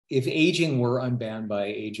If aging were unbound by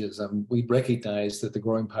ageism, we'd recognize that the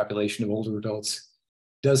growing population of older adults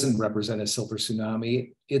doesn't represent a silver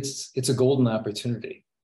tsunami. It's a golden opportunity.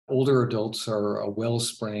 Older adults are a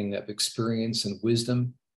wellspring of experience and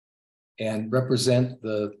wisdom and represent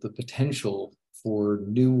the potential for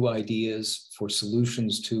new ideas, for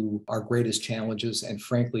solutions to our greatest challenges, and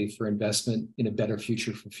frankly, for investment in a better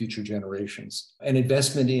future for future generations. An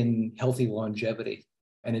investment in healthy longevity,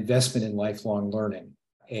 an investment in lifelong learning,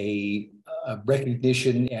 a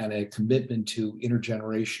recognition and a commitment to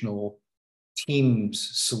intergenerational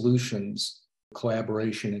teams, solutions,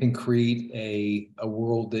 collaboration, and create a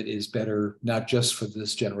world that is better, not just for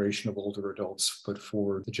this generation of older adults, but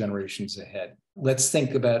for the generations ahead. Let's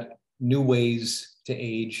think about new ways to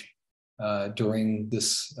age during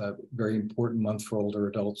this very important month for older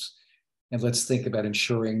adults. And let's think about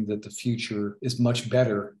ensuring that the future is much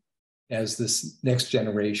better as this next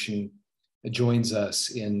generation joins us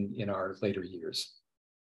in our later years.